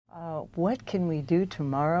What can we do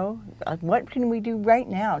tomorrow? What can we do right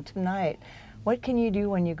now, tonight? What can you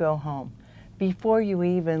do when you go home? Before you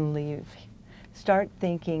even leave, start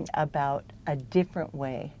thinking about a different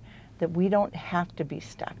way, that we don't have to be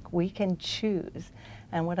stuck. We can choose.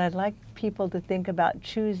 And what I'd like people to think about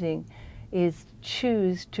choosing is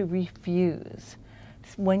choose to refuse.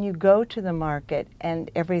 When you go to the market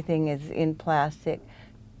and everything is in plastic,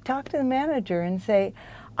 talk to the manager and say,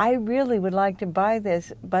 I really would like to buy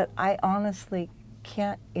this, but I honestly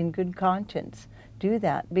can't in good conscience do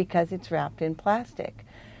that because it's wrapped in plastic.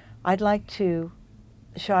 I'd like to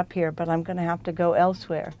shop here, but I'm going to have to go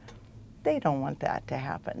elsewhere. They don't want that to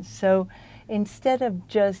happen. So instead of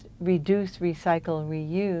just reduce, recycle,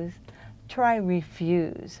 reuse, try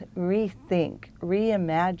refuse, rethink,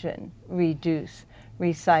 reimagine, reduce,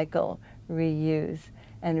 recycle, reuse,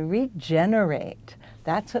 and regenerate.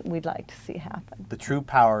 That's what we'd like to see happen. The true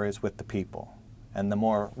power is with the people. And the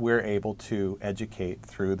more we're able to educate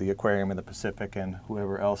through the Aquarium of the Pacific and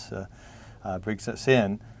whoever else brings us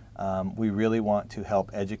in, we really want to help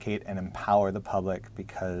educate and empower the public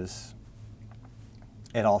because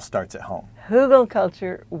it all starts at home.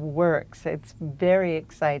 Hugelkultur works. It's very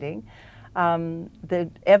exciting. The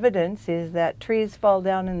evidence is that trees fall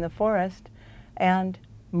down in the forest and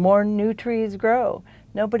more new trees grow.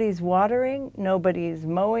 Nobody's watering, nobody's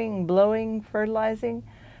mowing, blowing, fertilizing.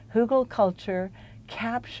 Hugelkultur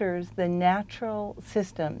captures the natural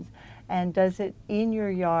systems and does it in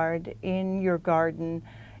your yard, in your garden,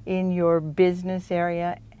 in your business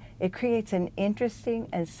area. It creates an interesting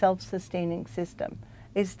and self-sustaining system.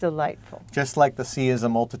 It's delightful. Just like the sea is a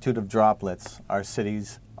multitude of droplets, our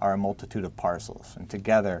cities are a multitude of parcels. And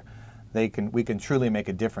together, we can truly make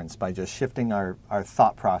a difference by just shifting our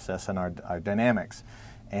thought process and our dynamics.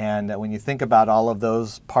 And when you think about all of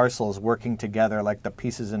those parcels working together like the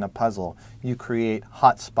pieces in a puzzle, you create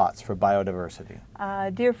hot spots for biodiversity.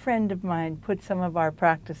 A dear friend of mine put some of our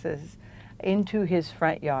practices into his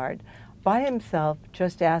front yard by himself,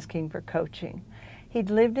 just asking for coaching. He'd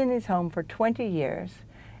lived in his home for 20 years,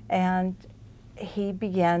 and he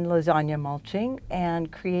began lasagna mulching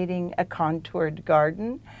and creating a contoured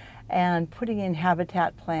garden and putting in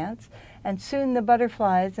habitat plants. And soon the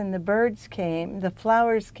butterflies and the birds came, the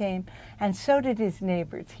flowers came, and so did his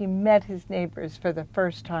neighbors. He met his neighbors for the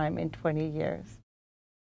first time in 20 years.